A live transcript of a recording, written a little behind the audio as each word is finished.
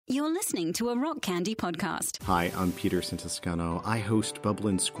You're listening to a Rock Candy podcast. Hi, I'm Peter Santiscano. I host Bubble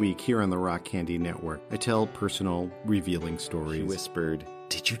and Squeak here on the Rock Candy Network. I tell personal, revealing stories. She whispered,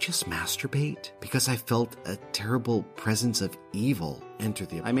 "Did you just masturbate?" Because I felt a terrible presence of evil enter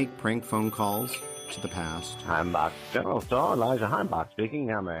the... I make prank phone calls to the past. Heimbach. General Store, Elijah Heimbach speaking.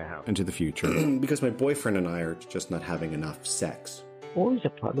 How may I help? And to the future. Because my boyfriend and I are just not having enough sex. Always a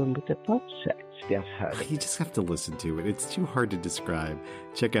problem with the butt sex. Yes, You just have to listen to it. It's too hard to describe.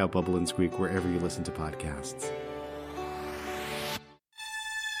 Check out Bubble and Squeak wherever you listen to podcasts.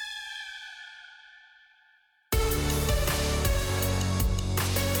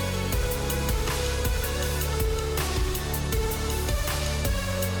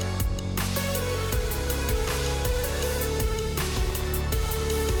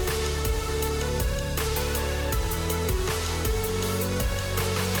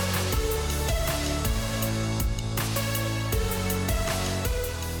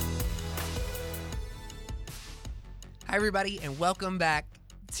 Hi, everybody, and welcome back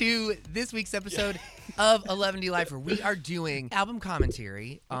to this week's episode of 11D Live, where we are doing album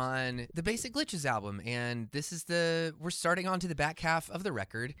commentary on the Basic Glitches album. And this is we're starting on to the back half of the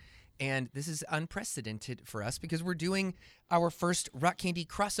record. And this is unprecedented for us because we're doing our first Rock Candy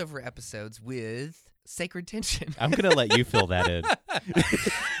crossover episodes with Sacred Tension. I'm going to let you fill that in.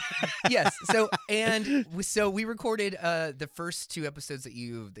 Yes. So we recorded the first two episodes that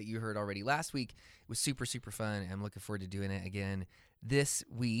you heard already last week. It was super, super fun. I'm looking forward to doing it again this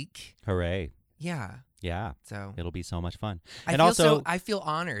week. Hooray. Yeah. Yeah. So it'll be so much fun. I feel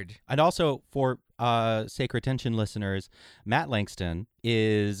honored. And also for Sacred Tension listeners, Matt Langston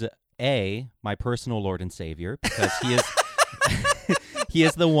is my personal Lord and Savior because he is he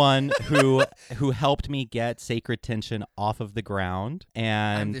is the one who helped me get Sacred Tension off of the ground.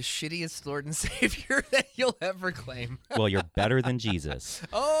 And I'm the shittiest Lord and Savior that you'll ever claim. Well, you're better than Jesus.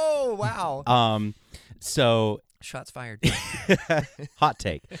 Oh, wow. So shots fired. Hot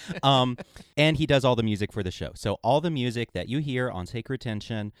take. And he does all the music for the show. So all the music that you hear on Sacred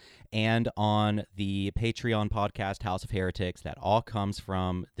Tension and on the Patreon podcast House of Heretics, that all comes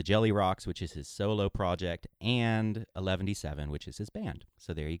from the Jelly Rocks, which is his solo project, and 11D7, which is his band.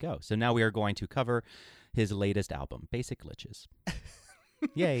 So there you go. So now we are going to cover his latest album, Basic Glitches.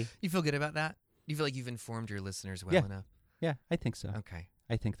 Yay. You feel good about that? You feel like you've informed your listeners well enough? Yeah, I think so. Okay.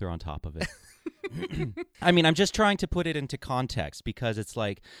 I think they're on top of it. I mean, I'm just trying to put it into context because it's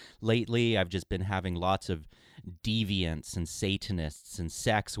like lately I've just been having lots of deviants and Satanists and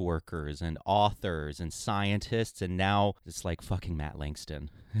sex workers and authors and scientists, and now it's like fucking Matt Langston.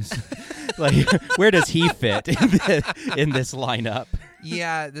 Like, where does he fit in this lineup?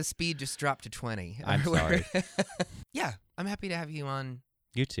 Yeah, the speed just dropped to 20. I'm sorry. Yeah, I'm happy to have you on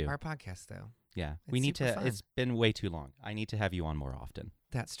You too. our podcast, though. Yeah, It's we need super to. fun. It's been way too long. I need to have you on more often.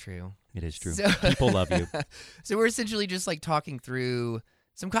 That's true. It is true. So- People love you. So we're essentially just like talking through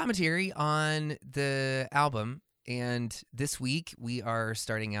some commentary on the album. And this week we are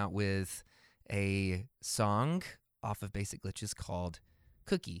starting out with a song off of Basic Glitches called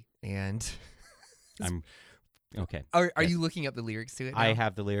Cookie. And I'm okay. are Yes. you looking up the lyrics to it now? I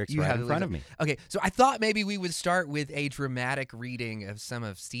have the lyrics right in front of me. Okay, so I thought maybe we would start with a dramatic reading of some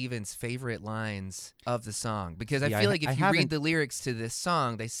of Steven's favorite lines of the song, because I Yeah, feel I like if you haven't- read the lyrics to this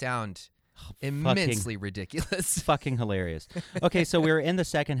song, they sound immensely ridiculous. Fucking hilarious. Okay, so we're in the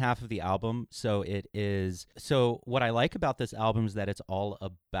second half of the album. So what I like about this album is that it's all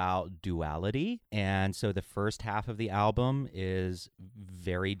about duality. And so the first half of the album is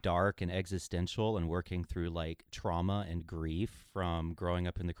very dark and existential and working through like trauma and grief from growing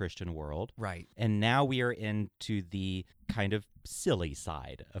up in the Christian world. Right. And now we are into the kind of silly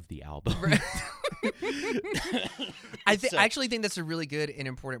side of the album. I actually think that's a really good and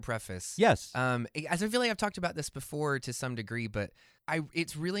important preface. Yes. As I feel like I've talked about this before to some degree, but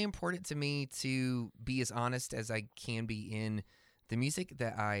it's really important to me to be as honest as I can be in the music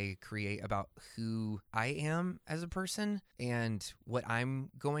that I create about who I am as a person and what I'm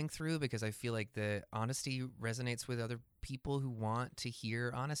going through, because I feel like the honesty resonates with other people who want to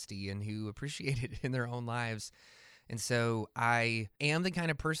hear honesty and who appreciate it in their own lives. And so I am the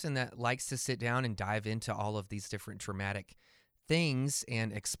kind of person that likes to sit down and dive into all of these different traumatic things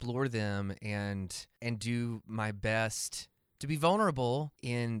and explore them and do my best to be vulnerable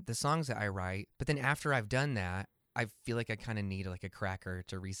in the songs that I write. But then after I've done that, I feel like I kind of need like a cracker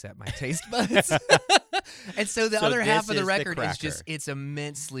to reset my taste buds. And so the other half of the record is just, it's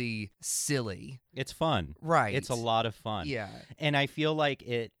immensely silly. It's fun. Right. It's a lot of fun. Yeah. And I feel like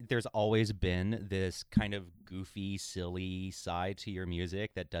there's always been this kind of goofy, silly side to your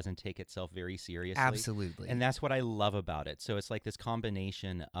music that doesn't take itself very seriously. Absolutely. And that's what I love about it. So it's like this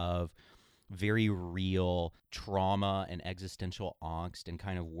combination of very real trauma and existential angst and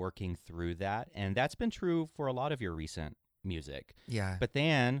kind of working through that. And that's been true for a lot of your recent music. Yeah. But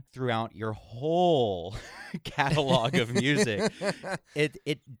then throughout your whole catalog of music,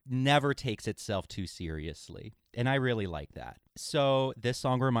 it never takes itself too seriously. And I really like that. So this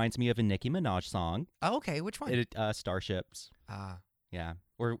song reminds me of a Nicki Minaj song. Oh, okay, which one? Starships. Ah, Yeah.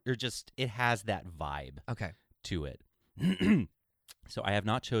 Or just, it has that vibe okay. to it. So I have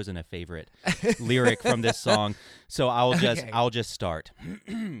not chosen a favorite lyric from this song. So I'll just start.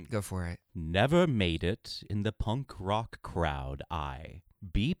 Go for it. Never made it in the punk rock crowd, I.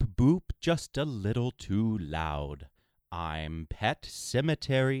 Beep boop just a little too loud. I'm Pet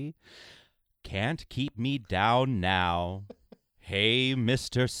Cemetery. Can't keep me down now. Hey,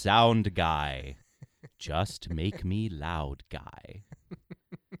 Mr. Sound Guy. Just make me loud, guy.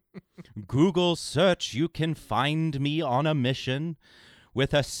 Google search, you can find me on a mission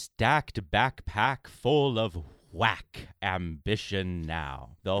with a stacked backpack full of whack ambition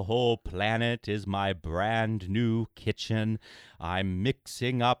now. The whole planet is my brand new kitchen. I'm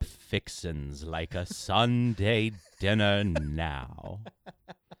mixing up fixins' like a Sunday dinner now.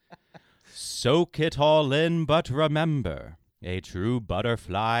 Soak it all in, but remember, a true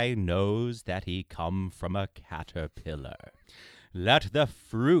butterfly knows that he come from a caterpillar. Let the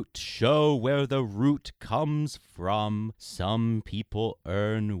fruit show where the root comes from. Some people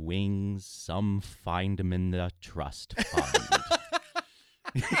earn wings, some find them in the trust fund.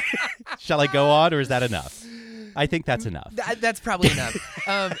 Shall I go on, or is that enough? I think that's enough. That's probably enough.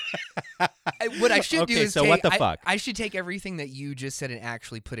 What I should do is what the fuck? I should take everything that you just said and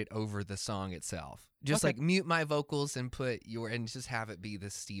actually put it over the song itself. Just like mute my vocals and just have it be the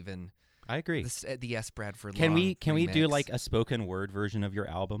Steven. I agree. The S. Bradford. Can we remix. do like a spoken word version of your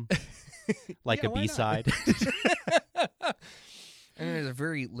album, like a B-side? And there's a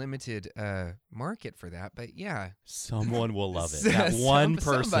very limited market for that, but yeah, someone will love it. That one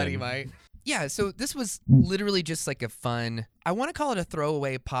person, somebody might. Yeah, so this was literally just like a fun. I want to call it a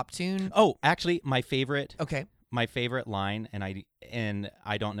throwaway pop tune. Oh, actually, my favorite. Okay. My favorite line, and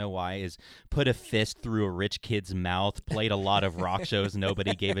I don't know why, is put a fist through a rich kid's mouth, played a lot of rock shows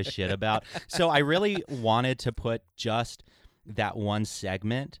nobody gave a shit about. So I really wanted to put just that one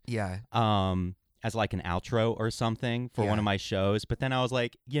segment as like an outro or something for one of my shows. But then I was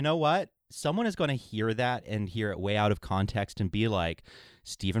like, you know what? Someone is going to hear that and hear it way out of context and be like,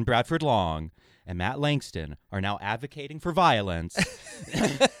 Stephen Bradford Long and Matt Langston are now advocating for violence.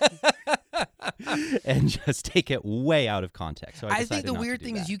 And just take it way out of context. So I think the weird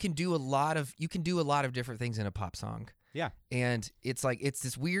thing is you can do a lot of different things in a pop song. Yeah. And it's like it's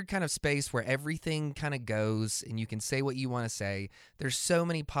this weird kind of space where everything kind of goes and you can say what you want to say. There's so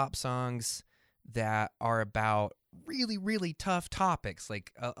many pop songs that are about really, really tough topics.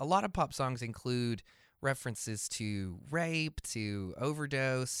 Like a lot of pop songs include references to rape, to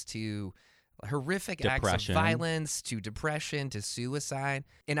overdose, to horrific acts of violence, to depression, to suicide.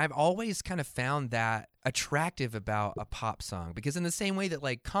 And I've always kind of found that attractive about a pop song, because in the same way that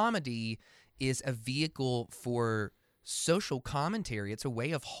like comedy is a vehicle for social commentary, it's a way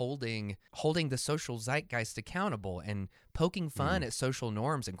of holding the social zeitgeist accountable and poking fun at social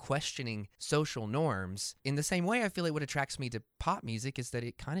norms and questioning social norms. In the same way, I feel like what attracts me to pop music is that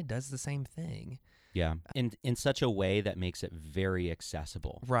it kind of does the same thing. Yeah, in such a way that makes it very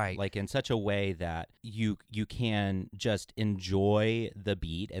accessible. Right. Like in such a way that you can just enjoy the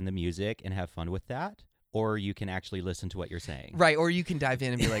beat and the music and have fun with that, or you can actually listen to what you're saying. Right, or you can dive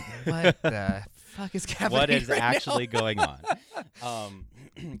in and be like, what the fuck is happening What is right actually now? going on?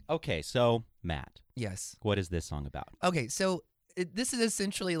 Okay, so Matt. Yes. What is this song about? Okay, so this is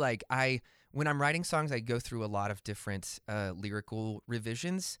essentially like when I'm writing songs, I go through a lot of different lyrical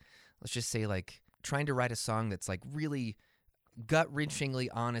revisions. Let's just say like trying to write a song that's like really gut-wrenchingly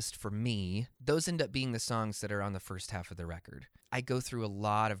honest for me. Those end up being the songs that are on the first half of the record. I go through a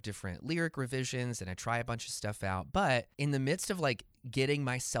lot of different lyric revisions and I try a bunch of stuff out. But in the midst of like getting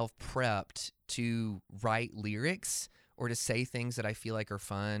myself prepped to write lyrics or to say things that I feel like are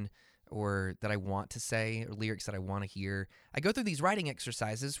fun or that I want to say, or lyrics that I want to hear, I go through these writing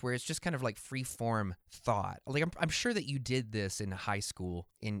exercises where it's just kind of like free form thought. Like I'm sure that you did this in high school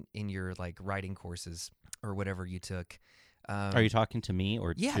in your like writing courses or whatever you took. Are you talking to me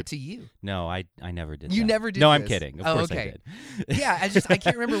or to you? No, I never did. You that. never did. No, this. I'm kidding. Of course okay. I did. Yeah, I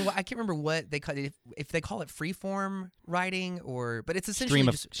can't remember what they call it. If they call it freeform writing but it's essentially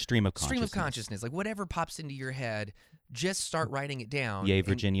stream of consciousness. Like whatever pops into your head, just start writing it down. Yay,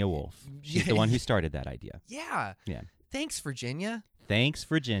 Virginia Woolf. She's the one who started that idea. Yeah. Yeah. Thanks, Virginia. Thanks,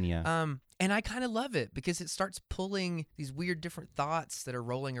 Virginia. And I kind of love it because it starts pulling these weird different thoughts that are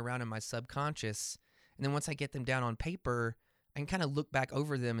rolling around in my subconscious. And then once I get them down on paper, I can kind of look back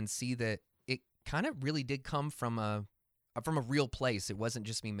over them and see that it kind of really did come from a real place. It wasn't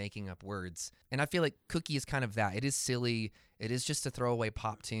just me making up words. And I feel like Cookie is kind of that. It is silly. It is just a throwaway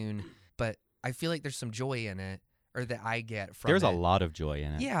pop tune, but I feel like there's some joy in it, or that I get from There's it. a lot of joy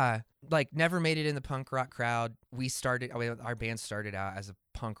in it. Yeah. Like, never made it in the punk rock crowd. Our band started out as a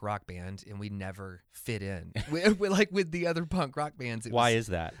punk rock band, and we never fit in. with the other punk rock bands. Why is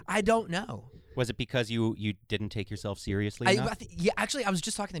that? I don't know. Was it because you didn't take yourself seriously enough? Actually, I was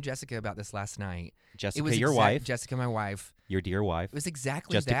just talking to Jessica about this last night. Jessica, your wife. Jessica, my wife. Your dear wife. It was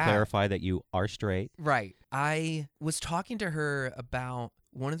exactly just that. to clarify that you are straight. Right. I was talking to her about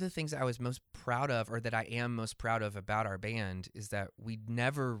one of the things I was most proud of, or that I am most proud of about our band, is that we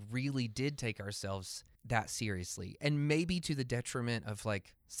never really did take ourselves that seriously. And maybe to the detriment of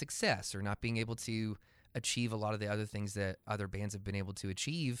like success or not being able to achieve a lot of the other things that other bands have been able to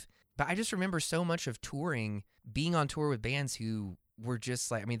achieve. But I just remember so much of touring, being on tour with bands who were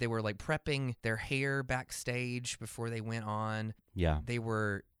just like, I mean, they were like prepping their hair backstage before they went on. Yeah. They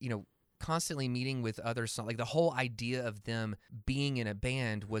were, constantly meeting with other songs. Like, the whole idea of them being in a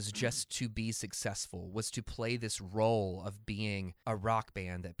band was just to be successful, was to play this role of being a rock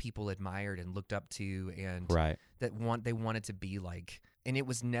band that people admired and looked up to, and Right. that they wanted to be like. And it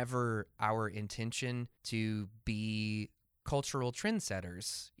was never our intention to be cultural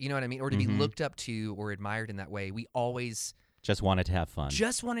trendsetters, you know what I mean? Or to be looked up to or admired in that way. We always just wanted to have fun.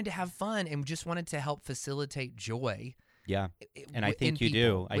 Just wanted to have fun and just wanted to help facilitate joy. Yeah. And I think you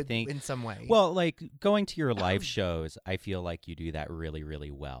do. I think in some way. Well, like going to your live shows, I feel like you do that really, really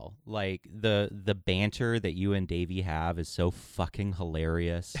well. Like the banter that you and Davey have is so fucking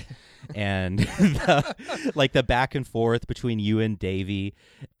hilarious. And the back and forth between you and Davey,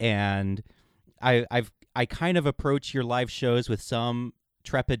 and I kind of approach your live shows with some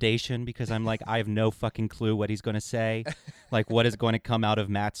trepidation because I'm like, I have no fucking clue what he's going to say. Like, what is going to come out of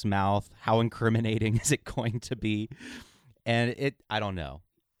Matt's mouth? How incriminating is it going to be? And I don't know.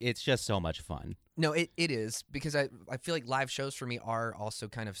 It's just so much fun. No, it is, because I feel like live shows for me are also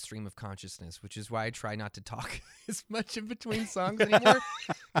kind of stream of consciousness, which is why I try not to talk as much in between songs anymore,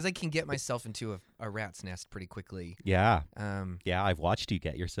 because I can get myself into a rat's nest pretty quickly. Yeah. Yeah, I've watched you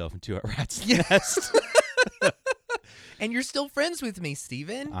get yourself into a rat's Yes. nest. And you're still friends with me,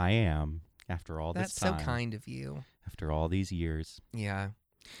 Steven. I am, after all That's this time. so kind of you. After all these years. Yeah.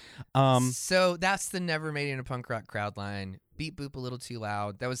 Um. So that's the Never Made it in a Punk Rock crowd line. Beat Boop a little too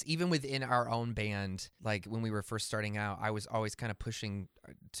loud. That was even within our own band. Like, when we were first starting out, I was always kind of pushing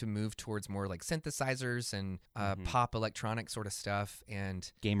to move towards more like synthesizers and pop electronic sort of stuff,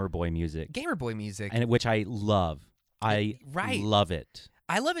 and Gamer Boy music. And which I love. I love it.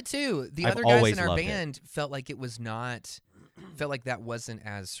 I love it too. The I've other guys always in our loved band felt like that wasn't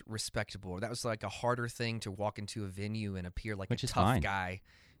as respectable. That was like a harder thing to walk into a venue and appear like Which a is tough fine. guy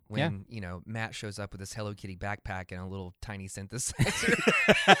when, Matt shows up with his Hello Kitty backpack and a little tiny synthesizer.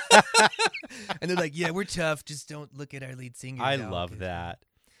 And they're like, yeah, we're tough. Just don't look at our lead singer. I love that.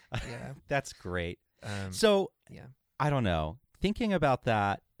 Yeah. That's great. So, I don't know. Thinking about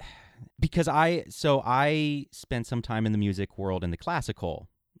that, because I spent some time in the music world in the classical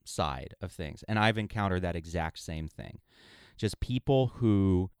side of things, and I've encountered that exact same thing. Just people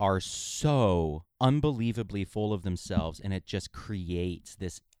who are so unbelievably full of themselves, and it just creates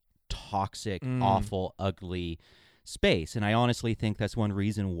this toxic, awful, ugly space. And I honestly think that's one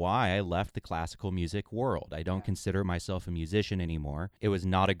reason why I left the classical music world. I don't consider myself a musician anymore. It was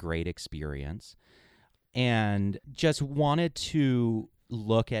not a great experience, and just wanted to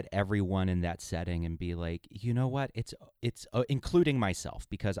look at everyone in that setting and be like, you know what? It's including myself,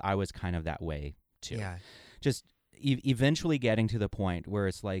 because I was kind of that way too. Yeah. Just eventually getting to the point where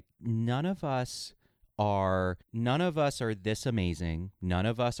it's like, none of us are this amazing. None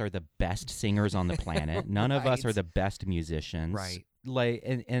of us are the best singers on the planet. None of us are the best musicians. Right. Like,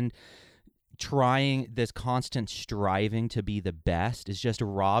 and trying this constant striving to be the best is just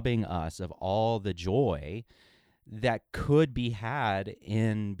robbing us of all the joy that could be had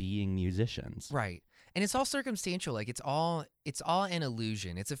in being musicians. Right. And it's all circumstantial. Like, it's all an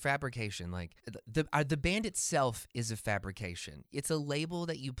illusion. It's a fabrication. Like, the band itself is a fabrication. It's a label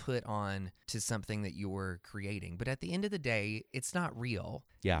that you put on to something that you're creating. But at the end of the day, it's not real.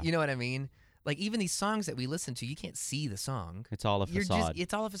 Yeah. You know what I mean? like even these songs that we listen to, you can't see the song. It's all a facade.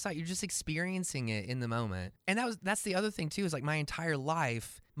 It's all a facade. You're just experiencing it in the moment. And that's the other thing too, is like my entire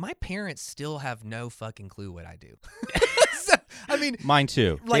life, my parents still have no fucking clue what I do. So, I mean, Mine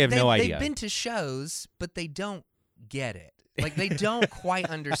too. like, they have no idea. They've been to shows, but they don't get it. Like they don't quite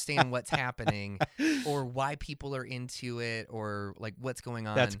understand what's happening or why people are into it or like what's going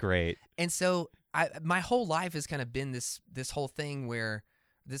on. That's great. And so my whole life has kind of been this whole thing where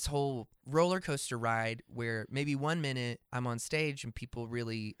this whole roller coaster ride where maybe 1 minute I'm on stage and people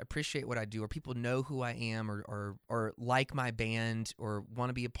really appreciate what I do, or people know who I am, or like my band, or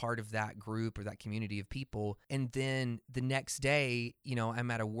want to be a part of that group or that community of people. And then the next day, you know, I'm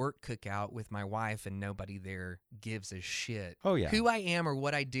at a work cookout with my wife and nobody there gives a shit Oh, yeah. who I am or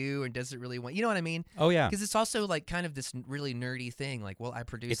what I do, and doesn't really want, you know what I mean? Oh, yeah. Because it's also like kind of this really nerdy thing. Like, well, I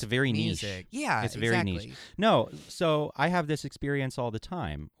produce It's very music. niche. Yeah, It's very exactly. niche. No, so I have this experience all the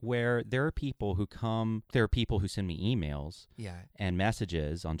time where there are people who send me emails Yeah. and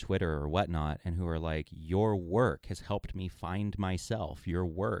messages on Twitter or whatnot, and who are like, your work has helped me find myself. Your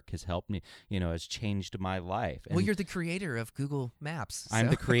work has helped me, has changed my life. Well, And you're the creator of Google Maps. I'm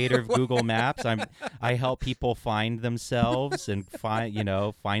so- the creator of Google Maps. I help people find themselves and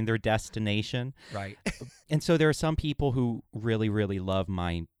find their destination. Right. And so there are some people who really, really love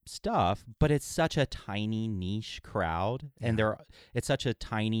my stuff, but it's such a tiny niche crowd, and it's such a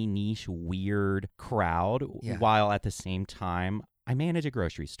tiny niche weird crowd. Yeah. While at the same time, I manage a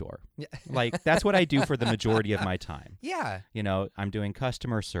grocery store. Yeah. Like that's what I do for the majority of my time. Yeah. I'm doing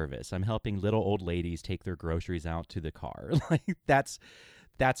customer service. I'm helping little old ladies take their groceries out to the car. Like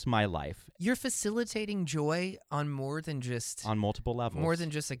that's my life You're facilitating joy on more than just on multiple levels. more than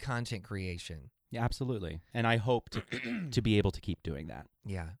just a content creation. Yeah, absolutely. And I hope to be able to keep doing that.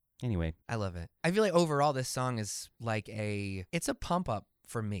 Yeah. Anyway, I love it. I feel like overall this song is like it's a pump up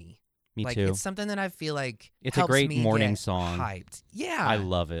for me. me like too. it's something that I feel like It's a helps great me morning get song. Hyped. Yeah. I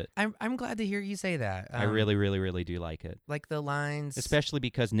love it. I'm glad to hear you say that. I really, really, really do like it. like the lines. Especially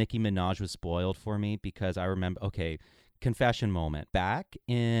because Nicki Minaj was spoiled for me, because I remember, confession moment. Back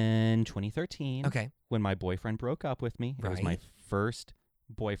in 2013, Okay. when my boyfriend broke up with me, it was my Right. first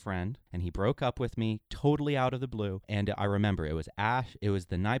boyfriend, and he broke up with me totally out of the blue. And I remember it was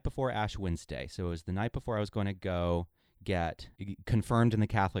the night before Ash Wednesday. So it was the night before I was going to go get confirmed in the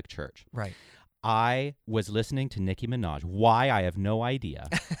Catholic Church. Right. I was listening to Nicki Minaj. Why? I have no idea.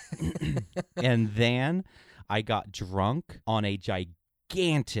 And then I got drunk on a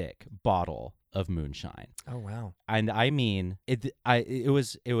gigantic bottle of moonshine. Oh wow. And I mean, it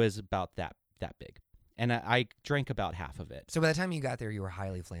was about that big. And I drank about half of it. So by the time you got there, you were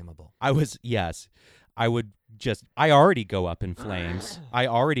highly flammable. I already go up in flames. I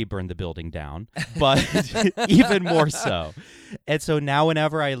already burned the building down, but even more so. And so now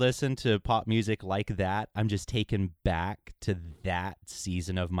whenever I listen to pop music like that, I'm just taken back to that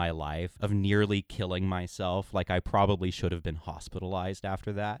season of my life of nearly killing myself. Like I probably should have been hospitalized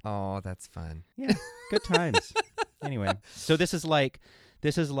after that. Oh, that's fun. Yeah, good times. Anyway, so this is like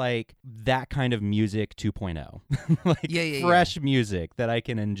that kind of music 2.0. Like Yeah. fresh music that I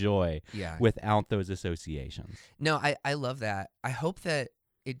can enjoy Yeah. without those associations. No, I love that. I hope that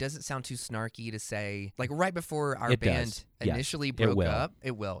it doesn't sound too snarky to say, like right before our It band does. Yes, initially it broke will. up.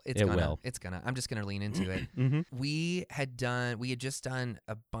 It will. It will. It's gonna. I'm just gonna lean into it. Mm-hmm. We had just done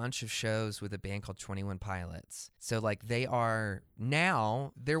a bunch of shows with a band called 21 Pilots. So like they're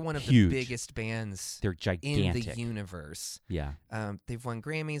one of Huge. the biggest bands They're in gigantic. the universe. Yeah. They've won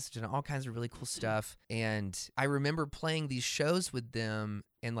Grammys, done all kinds of really cool stuff. And I remember playing these shows with them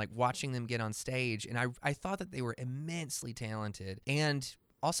and like watching them get on stage. And I thought that they were immensely talented and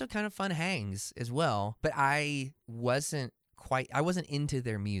also kind of fun hangs as well. But I wasn't into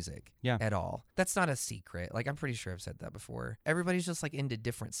their music at all. That's not a secret. Like I'm pretty sure I've said that before. Everybody's just like into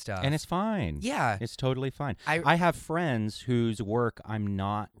different stuff. And it's fine. Yeah. It's totally fine. I- I have friends whose work I'm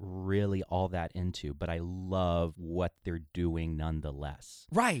not really all that into, but I love what they're doing nonetheless.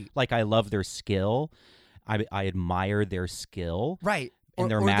 Right. Like I love their skill. I admire their skill. Right. And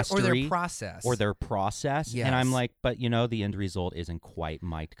their or mastery their process. or their process. And I'm Yes. like, but the end result isn't quite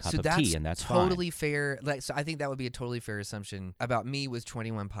my cup of tea, and that's totally fair. Like, so I think that would be a totally fair assumption about me with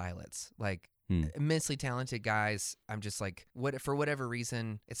 21 Pilots. Like, immensely talented guys. I'm just like, for whatever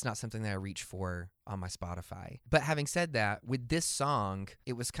reason, it's not something that I reach for on my Spotify. But having said that, with this song,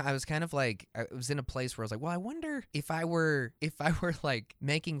 I was kind of like, I was in a place where I was like, well, I wonder if I were like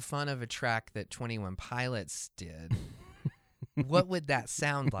making fun of a track that 21 Pilots did. what would that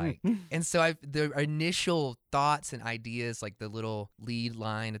sound like? And so the initial thoughts and ideas, like the little lead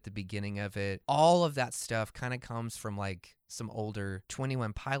line at the beginning of it, all of that stuff kind of comes from like some older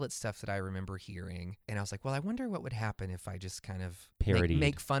 21 Pilot stuff that I remember hearing. And I was like, well, I wonder what would happen if I just kind of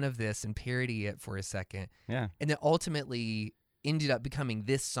make fun of this and parody it for a second. Yeah. And then ultimately ended up becoming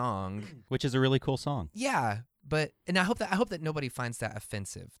this song, which is a really cool song. Yeah. And I hope that nobody finds that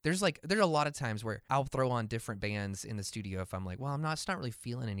offensive. There's a lot of times where I'll throw on different bands in the studio if I'm like, well, it's not really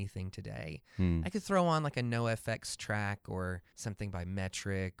feeling anything today. I could throw on like a NoFX track or something by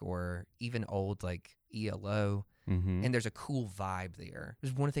Metric or even old like ELO. And there's a cool vibe there.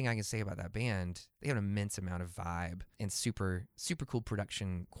 There's one thing I can say about that band. They have an immense amount of vibe and super, super cool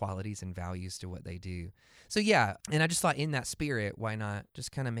production qualities and values to what they do. So yeah, and I just thought in that spirit, why not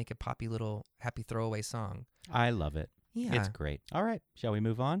just kind of make a poppy little happy throwaway song? I love it. Yeah. It's great. All right. Shall we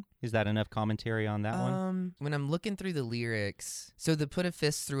move on? Is that enough commentary on that one? When I'm looking through the lyrics, so the Put a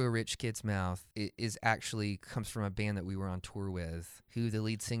Fist Through a Rich Kid's Mouth comes from a band that we were on tour with, who the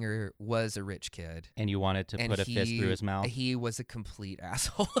lead singer was a rich kid. And you wanted to put a fist through his mouth? He was a complete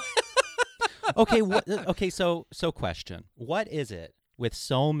asshole. Okay, so question. What is it with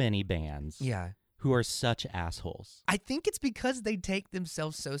so many bands who are such assholes? I think it's because they take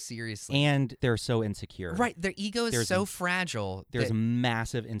themselves so seriously. And they're so insecure. Right. Their ego is so fragile. There's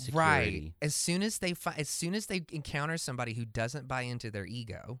massive insecurity. Right. As soon as they encounter somebody who doesn't buy into their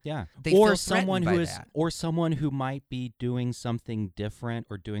ego, they or feel someone threatened who by that. Or someone who might be doing something different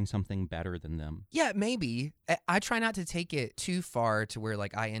or doing something better than them. Yeah, maybe. I try not to take it too far to where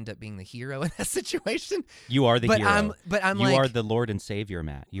like I end up being the hero in that situation. You are the hero. You are the Lord and Savior,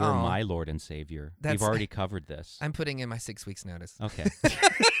 Matt. You are my Lord and Savior. We've already covered this. I'm putting in my 6 weeks notice. Okay.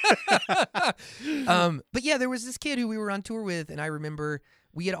 But yeah, there was this kid who we were on tour with, and I remember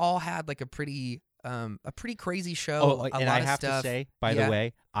we had all had like a pretty crazy show. And I have to say, by the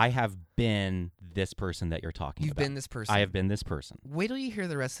way, I have been this person that you're talking about. You've been this person. I have been this person. Wait till you hear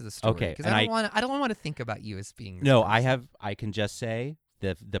the rest of the story. Okay. Because I don't want to think about you as being this No, person. I can just say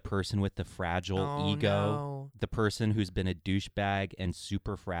the person with the fragile ego, the person who's been a douchebag and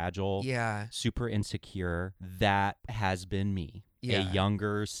super fragile, super insecure, that has been me. A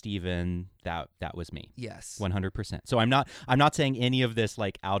younger Steven, that was me. Yes. 100%. So I'm not saying any of this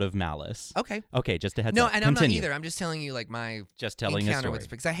like out of malice. Okay, just a heads up. No, and Continue. I'm not either. I'm just telling you like my telling encounter a story. with,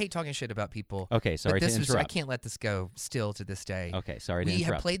 because I hate talking shit about people. Okay, sorry to interrupt. I can't let this go still to this day. Okay, sorry to interrupt.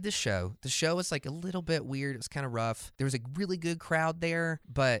 We had played this show. The show was like a little bit weird. It was kind of rough. There was a really good crowd there,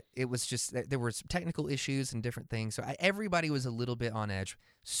 but it was just, there were some technical issues and different things. So everybody was a little bit on edge,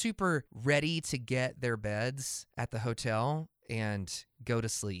 super ready to get their beds at the hotel and go to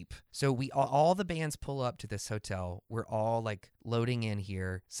sleep. So all the bands pull up to this hotel. We're all like loading in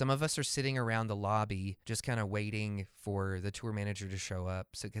here. Some of us are sitting around the lobby just kind of waiting for the tour manager to show up,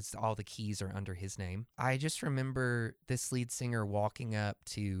 so because all the keys are under his name. I just remember this lead singer walking up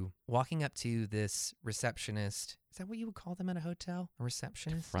to this receptionist. Is that what you would call them at a hotel? A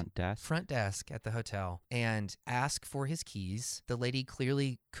receptionist? Front desk. Front desk at the hotel, and ask for his keys. The lady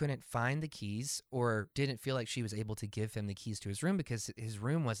clearly couldn't find the keys or didn't feel like she was able to give him the keys to his room because his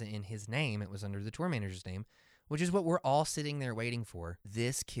room wasn't in his name. It was under the tour manager's name, which is what we're all sitting there waiting for.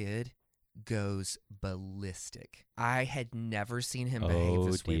 This kid goes ballistic. I had never seen him behave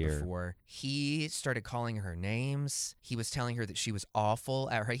this way before. He started calling her names. He was telling her that she was awful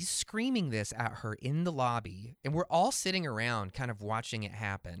at her. He's screaming this at her in the lobby, and we're all sitting around kind of watching it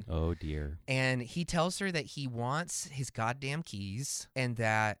happen. Oh dear. And he tells her that he wants his goddamn keys and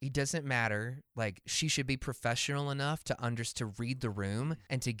that it doesn't matter. Like, she should be professional enough to read the room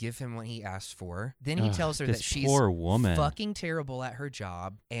and to give him what he asked for. Then he tells her that she's poor woman. Fucking terrible at her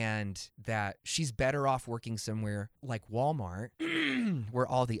job and that she's better off working somewhere like Walmart where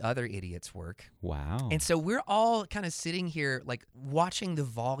all the other idiots work. Wow. And so we're all kind of sitting here like watching the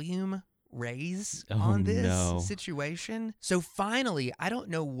volume raise on this situation. So finally, I don't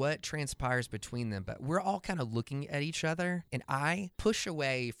know what transpires between them, but we're all kind of looking at each other, and I push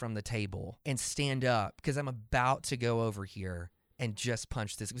away from the table and stand up because I'm about to go over here and just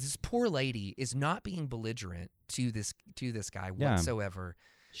punch this. This poor lady is not being belligerent to this guy whatsoever.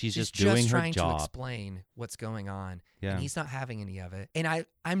 She's just doing her trying job. To explain what's going on, and he's not having any of it. And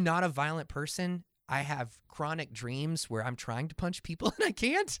I'm not a violent person. I have chronic dreams where I'm trying to punch people and I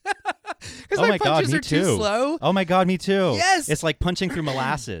can't because my punches are too slow. Oh my God, me too. Yes. It's like punching through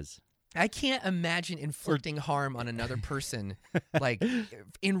molasses. I can't imagine inflicting harm on another person, like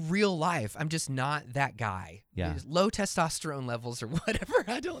in real life. I'm just not that guy. Yeah. Low testosterone levels or whatever.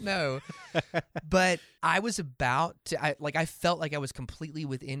 I don't know. But I was about to, I felt like I was completely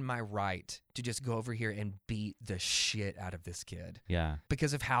within my right to just go over here and beat the shit out of this kid. Yeah.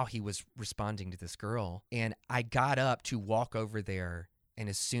 Because of how he was responding to this girl. And I got up to walk over there. And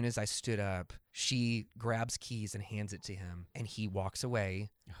as soon as I stood up, she grabs keys and hands it to him. And he walks away,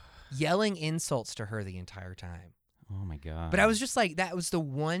 yelling insults to her the entire time. Oh, my God. But I was just like, that was the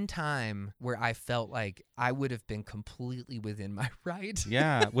one time where I felt like I would have been completely within my right.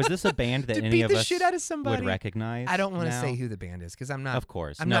 Yeah. Was this a band that to any beat of the us shit out of somebody. would recognize? I don't want to now? say who the band is because I'm not. Of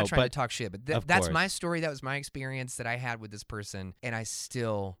course. I'm No, not trying to but talk shit, but of that's course. my story. That was my experience that I had with this person. And it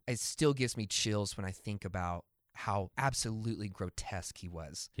still gives me chills when I think about how absolutely grotesque he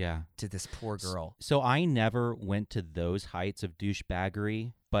was Yeah. to this poor girl. So I never went to those heights of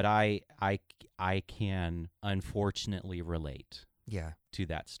douchebaggery, but I can unfortunately relate Yeah. to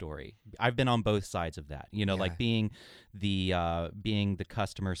that story. I've been on both sides of that. You know, Yeah. like being the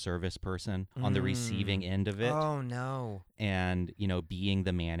customer service person on the receiving end of it, Oh, no. and being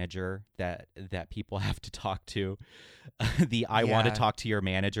the manager that people have to talk to. I want to Yeah. talk to your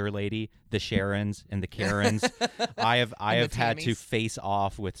manager lady, the Sharons and the Karens. I have had to Tammys. face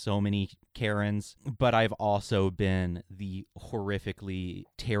off with so many Karens, but I've also been the horrifically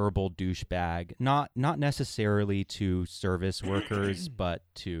terrible douchebag, not necessarily to service workers, but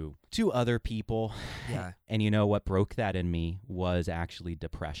to other people. Yeah. And what broke that in me was actually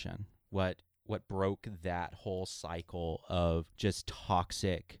depression. What broke that whole cycle of just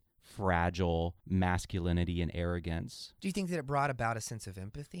toxic, fragile masculinity and arrogance. Do you think that it brought about a sense of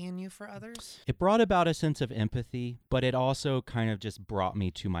empathy in you for others? It brought about a sense of empathy, but it also kind of just brought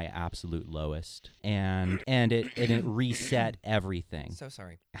me to my absolute lowest. And it reset everything. So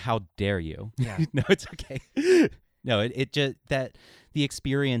sorry. How dare you? Yeah. No, it's okay. No, it just that the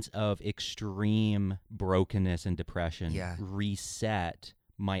experience of extreme brokenness and depression Yeah. reset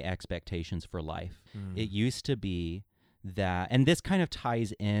my expectations for life. Mm. It used to be that, and this kind of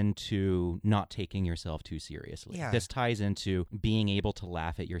ties into not taking yourself too seriously. Yeah. This ties into being able to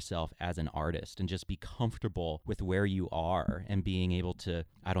laugh at yourself as an artist and just be comfortable with where you are and being able to,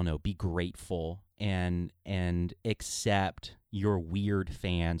 I don't know, be grateful and accept your weird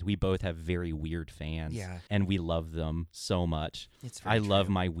fans. We both have very weird fans. Yeah. And we love them so much. It's very I love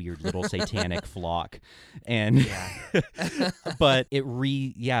true. my weird little satanic flock. And Yeah. but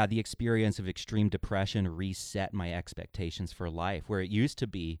the experience of extreme depression reset my expectations for life, where it used to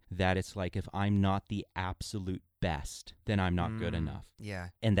be that it's like, if I'm not the absolute best, then I'm not good enough. Yeah.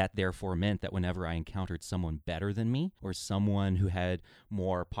 And that therefore meant that whenever I encountered someone better than me, or someone who had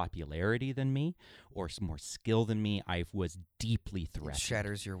more popularity than me, or some more skill than me, I was deeply It threatened.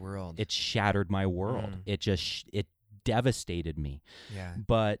 shatters your world. It shattered my world. Mm. It just it devastated me. Yeah.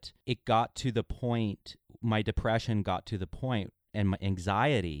 But it got to the point, my depression got to the point, and my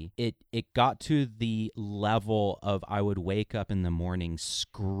anxiety, it got to the level of I would wake up in the morning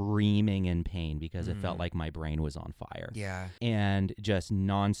screaming in pain because it felt like my brain was on fire. Yeah. And just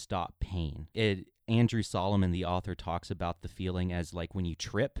nonstop pain. Andrew Solomon, the author, talks about the feeling as like when you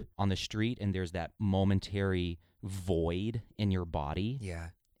trip on the street and there's that momentary void in your body. Yeah.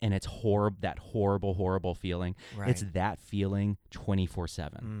 And it's that horrible feeling. Right. It's that feeling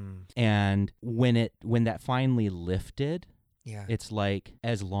 24/7. Mm. And when that finally lifted, Yeah. it's like,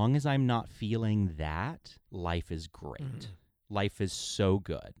 as long as I'm not feeling that, life is great. Mm. Life is so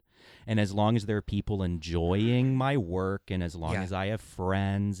good. And as long as there are people enjoying my work, and as long Yeah. as I have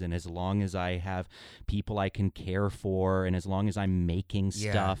friends, and as long as I have people I can care for, and as long as I'm making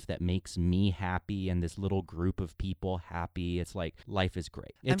Yeah. stuff that makes me happy and this little group of people happy, it's like, life is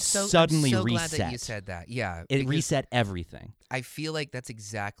great. It's suddenly I'm so reset. glad that you said that. Yeah. It because reset everything. I feel like that's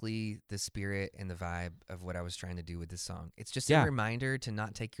exactly the spirit and the vibe of what I was trying to do with this song. It's just Yeah. a reminder to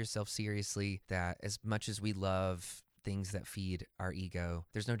not take yourself seriously, that as much as we love things that feed our ego,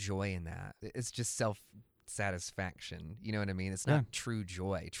 there's no joy in that. It's just self-satisfaction. You know what I mean? It's not true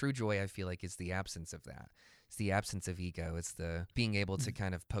joy. True joy, I feel like, is the absence of that. It's the absence of ego. It's the being able to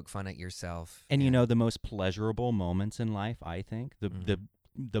kind of poke fun at yourself. And the most pleasurable moments in life, I think,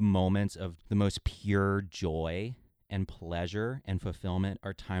 the moments of the most pure joy and pleasure and fulfillment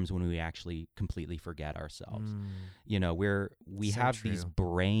are times when we actually completely forget ourselves. You know, we So have these true.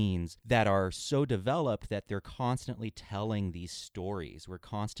 brains that are so developed that they're constantly telling these stories. We're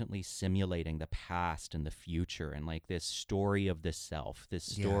constantly simulating the past and the future, and like this story of the self, this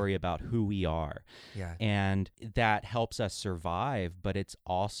story about who we are. Yeah. And that helps us survive, but it's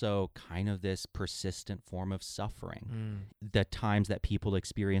also kind of this persistent form of suffering. The times that people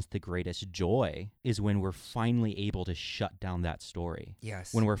experience the greatest joy is when we're finally able to shut down that story.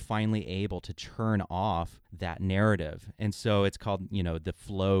 Yes. When we're finally able to turn off that narrative. And so it's called, you know, the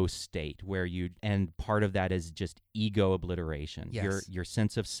flow state, where and part of that is just ego obliteration. Yes. Your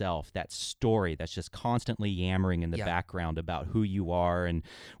sense of self, that story that's just constantly yammering in the background about who you are and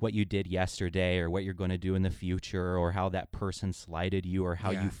what you did yesterday or what you're going to do in the future or how that person slighted you or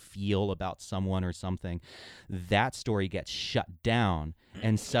how you feel about someone or something. That story gets shut down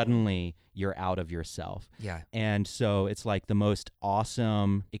and suddenly you're out of yourself. Yeah. And so it's like the most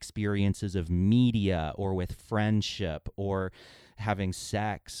awesome experiences of media or with friendship or having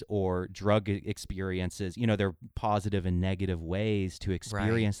sex or drug experiences. You know, there are positive and negative ways to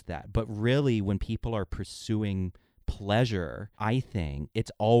experience that. But really, when people are pursuing pleasure, I think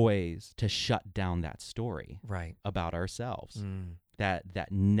it's always to shut down that story about ourselves,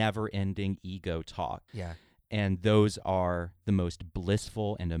 that never-ending ego talk. Yeah. And those are the most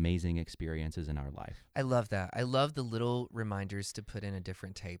blissful and amazing experiences in our life. I love that. I love the little reminders to put in a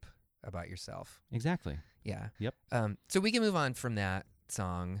different tape about yourself. Exactly. Yeah. Yep. So we can move on from that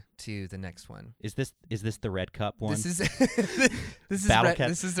song to the next one. Is this the Red Cup one? This is this is Battle Cat?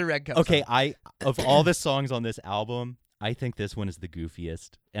 This is the Red Cup. Okay, song. of all the songs on this album, I think this one is the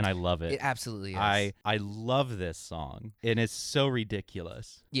goofiest, and I love it. It absolutely is. I love this song, and it's so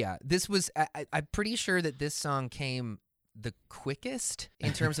ridiculous. Yeah, this was. I'm pretty sure that this song came the quickest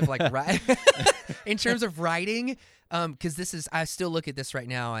in terms of like in terms of writing. Because this is, I still look at this right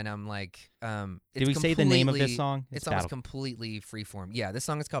now, and I'm like, Did we say the name of this song? It's almost completely freeform. Yeah, this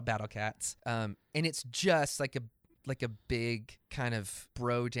song is called Battle Cats, and it's just like a big kind of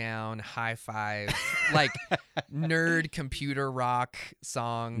bro down, high five, like nerd computer rock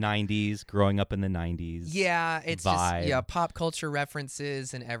song. 90s, growing up in the 90s. Yeah, it's vibe. just pop culture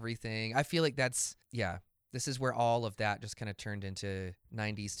references and everything. I feel like that's this is where all of that just kind of turned into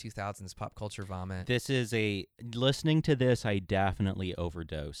 90s, 2000s pop culture vomit. Listening to this, I definitely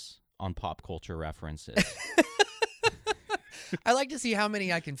overdose on pop culture references. I like to see how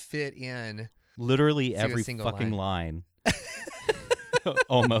many I can fit in. Literally a every single fucking line.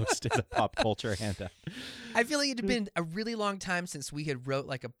 Almost is a pop culture handout. I feel like it had been a really long time since we had wrote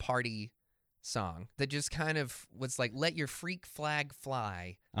like a party song that just kind of was like, let your freak flag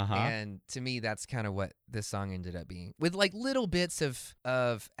fly. And to me, that's kind of what this song ended up being, with like little bits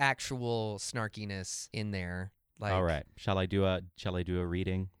of actual snarkiness in there. Like, all right, shall I do a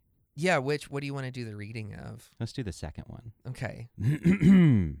reading? Yeah, what do you want to do the reading of? Let's do the second one. Okay.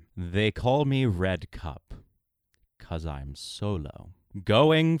 They call me Red Cup, 'cause I'm solo.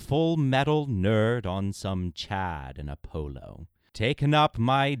 Going full metal nerd on some Chad in a polo. Taking up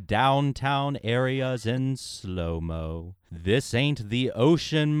my downtown areas in slow-mo. This ain't the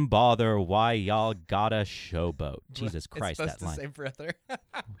ocean, bother, why y'all gotta showboat. Jesus Christ, it's that line. Supposed to say brother.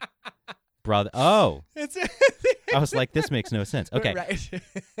 Brother. Oh. It's I was like, this makes no sense. Okay. Right.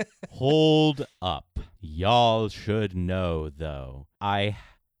 Hold up. Y'all should know, though.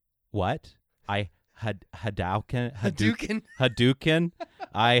 Hadouken.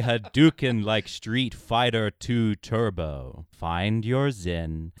 I Hadouken like Street Fighter 2 Turbo. Find your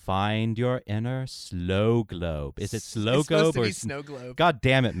zen. Find your inner slow globe. Is it slow It's globe supposed to or be snow globe? God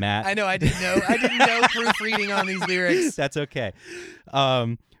damn it, Matt. I know. I didn't know proofreading on these lyrics. That's okay.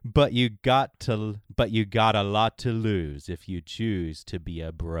 But you got a lot to lose if you choose to be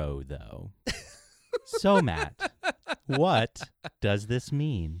a bro, though. So, Matt, what does this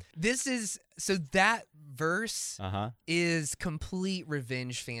mean? That verse is complete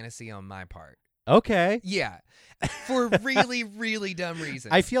revenge fantasy on my part. Okay. Yeah. For really, really dumb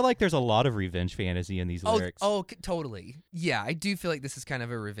reasons. I feel like there's a lot of revenge fantasy in these lyrics. Oh, totally. Yeah, I do feel like this is kind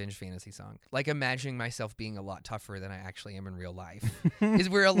of a revenge fantasy song. Like imagining myself being a lot tougher than I actually am in real life is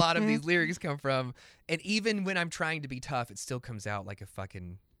where a lot of these lyrics come from. And even when I'm trying to be tough, it still comes out like a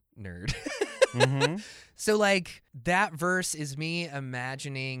fucking nerd. So like that verse is me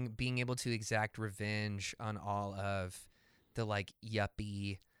imagining being able to exact revenge on all of the like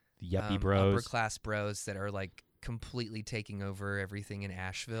yuppie Bros, upper class bros that are like completely taking over everything in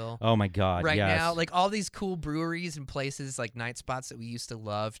Asheville. Oh my God! Right yes. now, like all these cool breweries and places, like night spots that we used to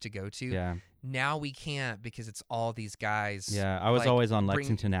love to go to. Yeah. Now we can't because it's all these guys. Yeah, I was like, always on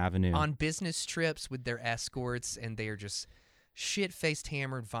Lexington Avenue. on business trips with their escorts, and they are just shit-faced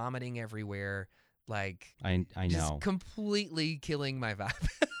hammered, vomiting everywhere. Like I just know. completely killing my vibe.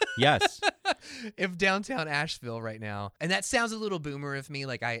 Yes. If downtown Asheville right now, and that sounds a little boomer of me,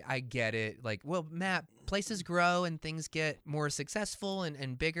 like I get it. Like, well, Matt, places grow and things get more successful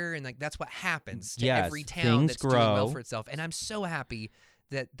and bigger, and like that's what happens to Yes, every town things that's doing well grow. for itself. And I'm so happy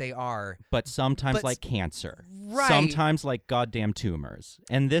that they are. But sometimes But- like cancer. Right. Sometimes like goddamn tumors.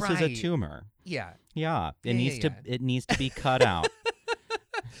 And this is a Right. tumor. Yeah. Yeah. It Yeah, needs yeah, to it needs to be cut out.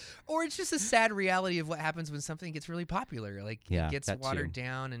 Or it's just a sad reality of what happens when something gets really popular. Like Yeah, it gets that watered too.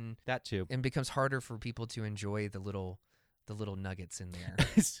 down and That too. becomes harder for people to enjoy the little nuggets in there.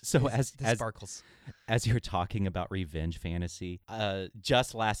 So the as sparkles. as you're talking about revenge fantasy,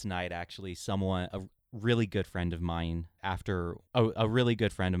 just last night actually a really good friend of mine a really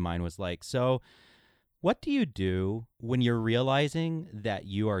good friend of mine was like, "So what do you do when you're realizing that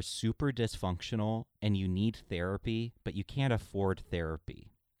you are super dysfunctional and you need therapy, but you can't afford therapy?"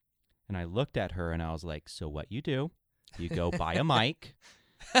 And I looked at her and I was like, "So what you do, you go buy a mic,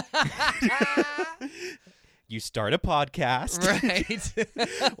 you start a podcast,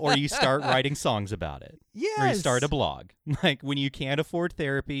 Right. or you start writing songs about it, Yes. or you start a blog." Like, when you can't afford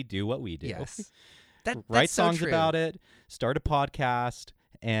therapy, do what we do. Yes. Write That's so songs true. about it, start a podcast,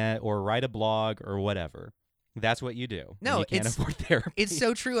 or write a blog or whatever. That's what you do. when No, you can't it's- afford therapy. It's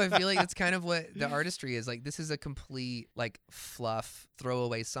so true. I feel like that's kind of what the artistry is. Like, this is a complete, like, fluff,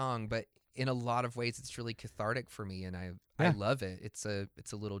 throwaway song, but in a lot of ways, it's really cathartic for me, and I Yeah. love it. It's a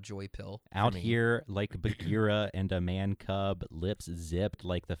little joy pill. for Out me. here like Bagheera and a man cub, lips zipped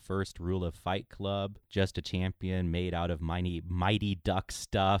like the first rule of Fight Club. Just a champion made out of mighty duck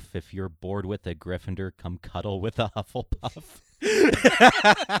stuff. If you're bored with a Gryffindor, come cuddle with a Hufflepuff.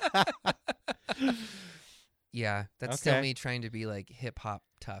 Yeah, that's still Okay. me trying to be like hip hop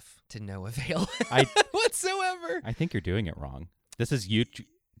tough to no avail I- whatsoever. I think you're doing it wrong. This is you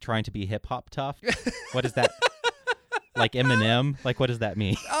trying to be hip hop tough. What is that? Like Eminem? Like, what does that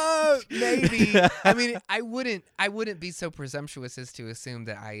mean? Maybe. I mean, I wouldn't be so presumptuous as to assume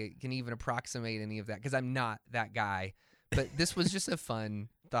that I can even approximate any of that because I'm not that guy. But this was just a fun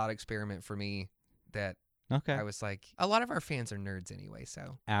thought experiment for me that Okay. I was like, a lot of our fans are nerds anyway,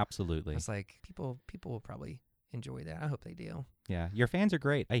 so I Absolutely. was like, people will probably enjoy that. I hope they do. Yeah. Your fans are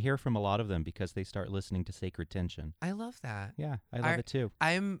great. I hear from a lot of them because they start listening to Sacred Tension. I love that. Yeah, I love it too.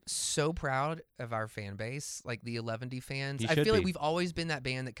 I'm so proud of our fan base, like the 11D fans. You I should feel like be. we've always been that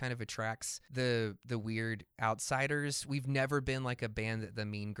band that kind of attracts the weird outsiders. We've never been like a band that the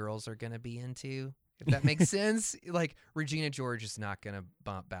mean girls are going to be into, if that makes sense. Like Regina George is not going to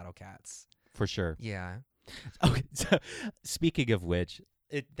bump Battle Cats. For sure. Yeah. Okay, so speaking of which,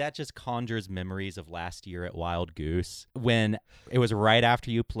 that just conjures memories of last year at Wild Goose when it was right after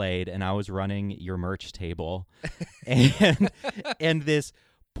you played and I was running your merch table and this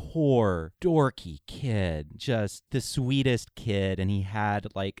poor dorky kid, just the sweetest kid, and he had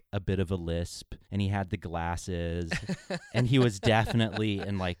like a bit of a lisp and he had the glasses and he was definitely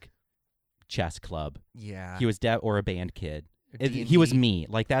in like chess club. Yeah. He was or a band kid. He was me.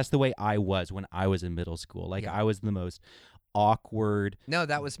 Like, that's the way I was when I was in middle school. Like, Yeah. I was the most awkward, No,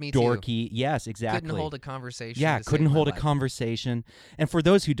 that was me dorky. too. Yes, exactly. Couldn't hold a conversation. Yeah, to couldn't save my hold a life. conversation. And for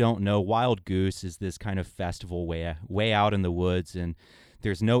those who don't know, Wild Goose is this kind of festival way out in the woods, and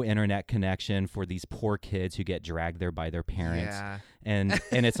there's no internet connection for these poor kids who get dragged there by their parents. Yeah. And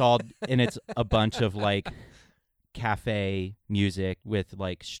it's a bunch of like cafe music with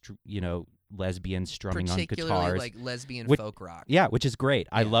like lesbians strumming on Particularly guitars. like lesbian Which- folk rock. Yeah, which is great.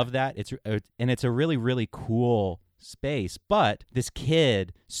 I Yeah. love that. It's a really, really cool space. But this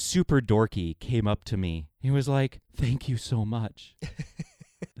kid, super dorky, came up to me. He was like, "Thank you so much.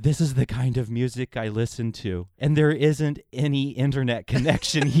 This is the kind of music I listen to, and there isn't any internet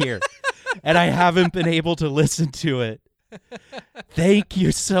connection here, and I haven't been able to listen to it. Thank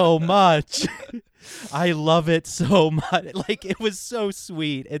you so much." I love it so much. Like, it was so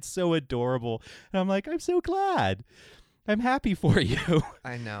sweet. It's so adorable. And I'm like, I'm so glad. I'm happy for you.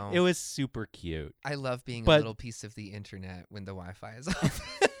 I know. It was super cute. I love being a But- little piece of the internet when the Wi-Fi is off.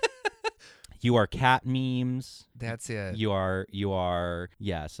 You are cat memes. That's it. You are,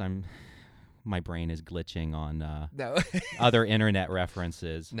 yes, my brain is glitching on No. other internet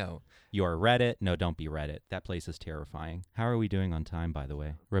references. No. You are Reddit. No, don't be Reddit. That place is terrifying. How are we doing on time, by the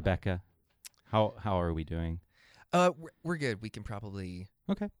way? Rebecca, how are we doing? We're good. We can probably.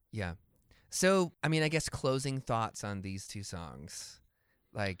 Okay. Yeah. So, I mean, I guess closing thoughts on these two songs.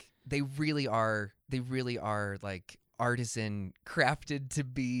 Like, they really are like artisan crafted to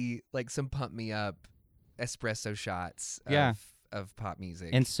be like some pump me up espresso shots of pop music.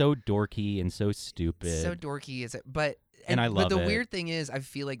 And so dorky and so stupid. So dorky is it? But I love it. But the weird thing is, I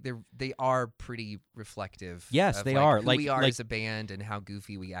feel like they are pretty reflective. Yes, of, they like, are. Who like we are like, as a band and how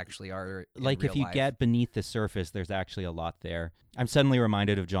goofy we actually are. In like real if you life. get beneath the surface, there's actually a lot there. I'm suddenly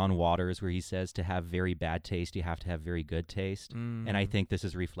reminded of John Waters, where he says to have very bad taste, you have to have very good taste, and I think this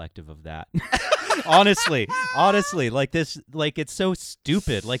is reflective of that. honestly, like this, like it's so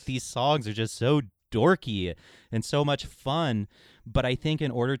stupid. Like these songs are just so dorky and so much fun. But I think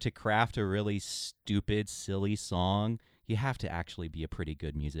in order to craft a really stupid, silly song, you have to actually be a pretty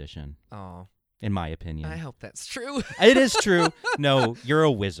good musician. Oh, in my opinion. I hope that's true. It is true. No, you're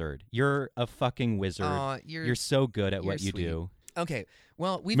a wizard. You're a fucking wizard. Oh, you're so good at what you sweet. do. Okay,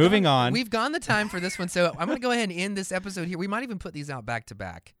 well, Moving on. We've gone the time for this one, so I'm going to go ahead and end this episode here. We might even put these out back to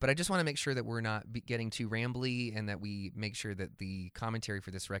back, but I just want to make sure that we're not getting too rambly and that we make sure that the commentary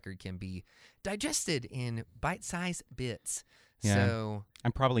for this record can be digested in bite-sized bits. Yeah. So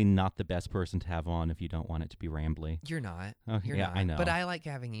I'm probably not the best person to have on if you don't want it to be rambly. you're not. Oh, You're yeah, not. I know. But I like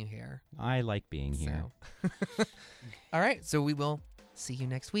having you here. I like being here. So. All right, so we will see you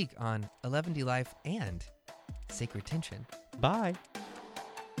next week on 11D Life and Sacred Tension. Bye.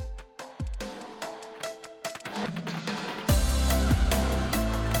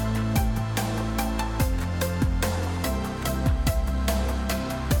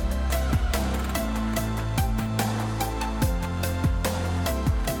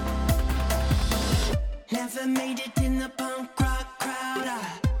 Never made it in the punk rock crowd.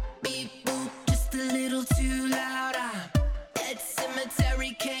 Beep boop, just a little too loud. That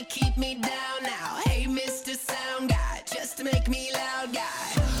cemetery can't keep me down now. Hey, Mr. Sound Guy, just to make me loud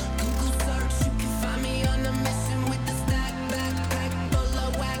guy. Google search, you can find me on a mission with the stack backpack full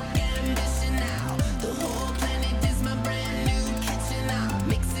of whack ambition now. The whole planet is my brand new kitchen now.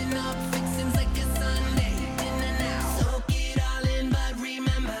 Mixing up fixings like a Sunday dinner now. Soak it all in, but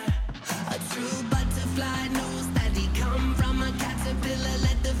remember, a true butterfly knows that he come from a caterpillar.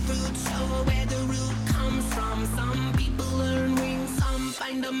 Let the fruit show where the root comes from. Some people earn wings, some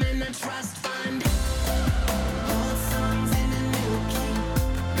find them in a trust fund. Old songs in a new key.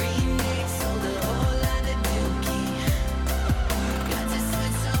 Green Day sold a whole lot of dookie. Got to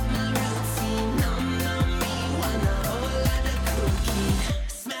switch up my routine. Numb me, want a whole lot of cookie.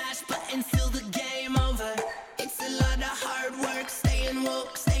 Smash button, seal the game over. It's a lot of hard work, staying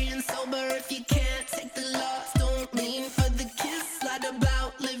woke, staying sober. If you can't take the loss, don't lean for the kiss. Slide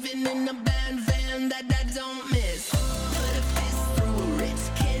about, living in a band van that I don't miss. Put a fist through a rich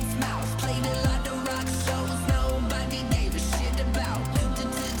kid's mouth. Played a lot of rock shows nobody gave a shit about. Looted to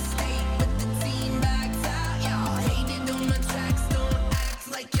the state with the team backed out. Y'all hated on my tracks, don't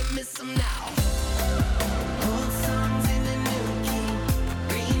act like you miss them now. Old songs in a new key.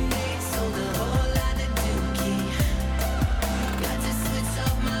 Green Day sold a whole lot of dookie. Got to switch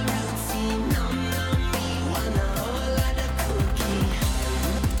up my routine. Numb me, want a whole lot of cookie.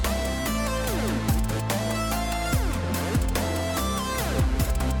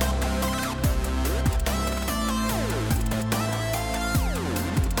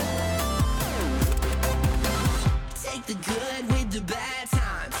 Take the good with the bad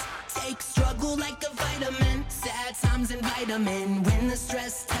times. Take struggle like a vitamin. Sad times and vitamin. When the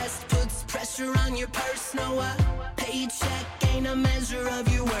stress test puts pressure on your purse, no, a paycheck ain't a measure of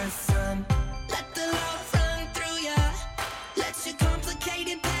your worth, son. Let the love run through ya. Let your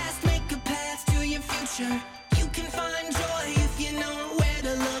complicated past make a path to your future.